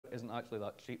isn't actually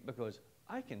that cheap because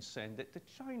I can send it to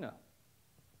China.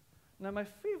 Now, my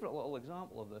favorite little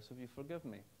example of this, if you forgive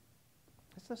me,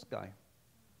 is this guy.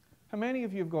 How many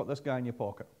of you have got this guy in your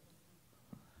pocket?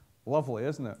 Lovely,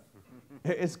 isn't it?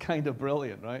 It is kind of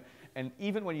brilliant, right? And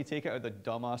even when you take it out of the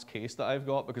dumbass case that I've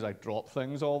got, because I drop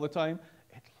things all the time,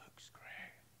 it looks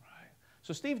great, right?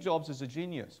 So Steve Jobs is a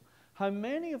genius. How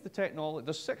many of the technology,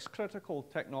 there's 6 critical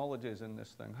technologies in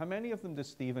this thing. How many of them did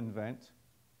Steve invent?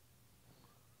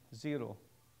 0.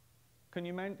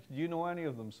 Do you know any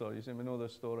of them, sir? You seem to know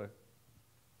this story.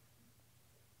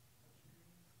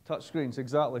 Touchscreens,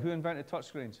 exactly. Who invented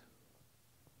touchscreens?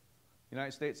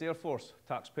 United States Air Force,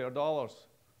 taxpayer dollars.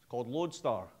 It's called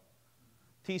Lodestar.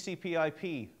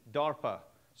 TCP/IP, DARPA,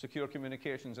 secure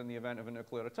communications in the event of a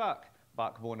nuclear attack,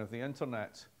 backbone of the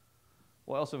internet.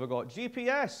 What else have we got?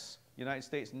 GPS, United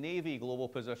States Navy, global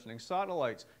positioning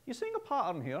satellites. You seeing a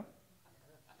pattern here?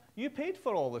 You paid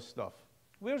for all this stuff.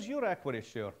 Where's your equity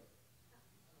share?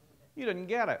 You didn't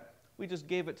get it. We just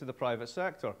gave it to the private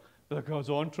sector. Because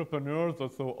entrepreneurs are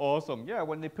so awesome. Yeah,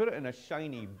 when they put it in a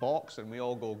shiny box and we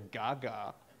all go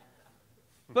gaga.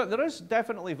 But there is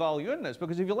definitely value in this,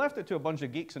 because if you left it to a bunch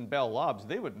of geeks in Bell Labs,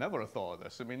 they would never have thought of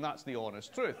this. I mean, that's the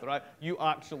honest truth, right? You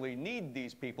actually need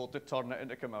these people to turn it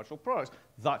into commercial products.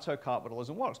 That's how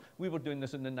capitalism works. We were doing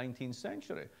this in the 19th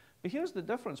century. But here's the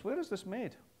difference. Where is this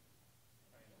made?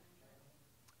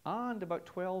 And about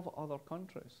 12 other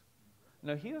countries.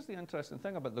 Now, here's the interesting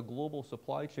thing about the global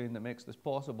supply chain that makes this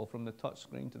possible, from the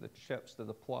touchscreen to the chips to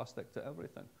the plastic to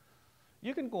everything.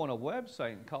 You can go on a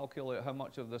website and calculate how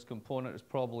much of this component is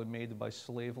probably made by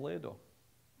slave labor.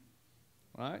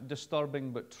 Right?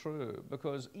 Disturbing but true,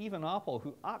 because even Apple,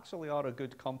 who actually are a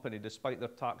good company despite their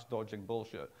tax dodging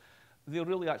bullshit, they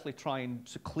really actually try and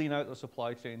clean out their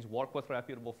supply chains, work with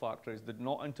reputable factories. They're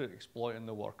not into exploiting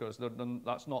the workers.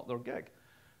 That's not their gig.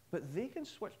 But they can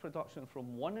switch production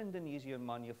from one Indonesian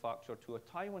manufacturer to a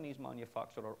Taiwanese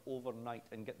manufacturer overnight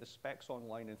and get the specs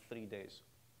online in 3 days.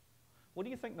 What do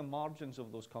you think the margins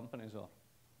of those companies are?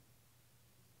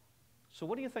 So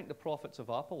what do you think the profits of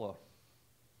Apple are?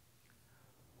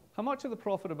 How much of the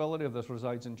profitability of this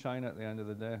resides in China at the end of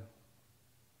the day?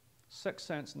 6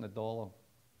 cents in the dollar.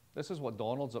 This is what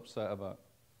Donald's upset about.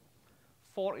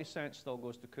 40 cents still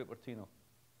goes to Cupertino,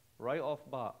 right off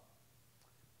bat.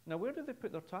 Now, where do they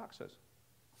put their taxes?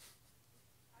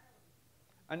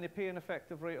 And they pay an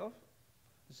effective rate of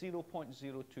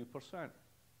 0.02%.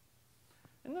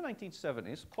 In the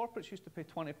 1970s, corporates used to pay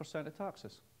 20% of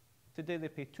taxes. Today, they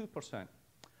pay 2%.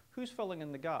 Who's filling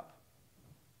in the gap?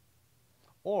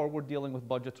 Or we're dealing with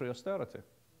budgetary austerity,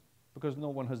 because no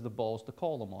one has the balls to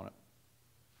call them on it.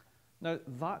 Now,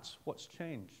 that's what's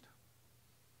changed.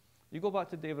 You go back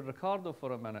to David Ricardo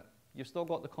for a minute. You've still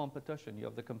got the competition. You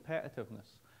have the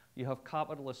competitiveness. You have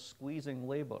capitalists squeezing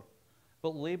labor.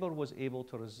 But labor was able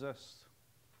to resist.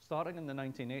 Starting in the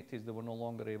 1980s, they were no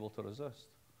longer able to resist.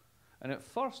 And at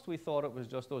first, we thought it was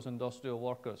just those industrial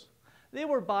workers. They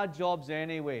were bad jobs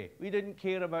anyway. We didn't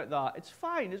care about that. It's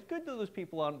fine. It's good that those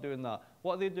people aren't doing that.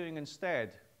 What are they doing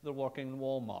instead? They're working in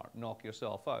Walmart. Knock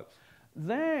yourself out.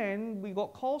 Then we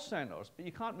got call centers, but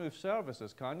you can't move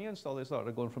services, can you? And so they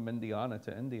started going from Indiana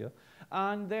to India.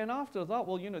 And then after that,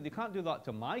 well, you know, they can't do that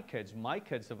to my kids. My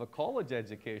kids have a college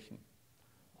education.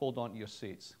 Hold on to your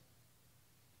seats.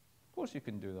 Of course you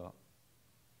can do that.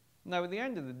 Now, at the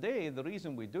end of the day, the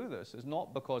reason we do this is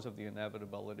not because of the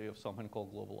inevitability of something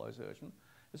called globalization.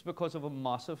 It's because of a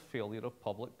massive failure of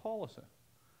public policy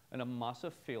and a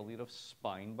massive failure of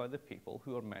spine by the people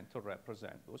who are meant to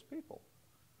represent those people,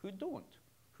 who don't,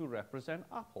 who represent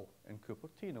Apple and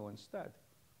Cupertino instead.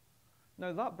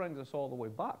 Now, that brings us all the way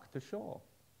back to Shaw.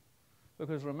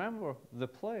 Because remember the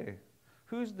play.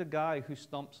 Who's the guy who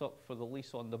stumps up for the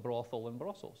lease on the brothel in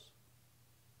Brussels?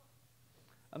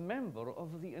 A member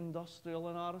of the industrial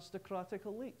and aristocratic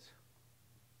elite.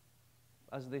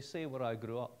 As they say where I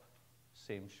grew up,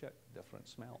 same shit, different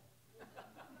smell.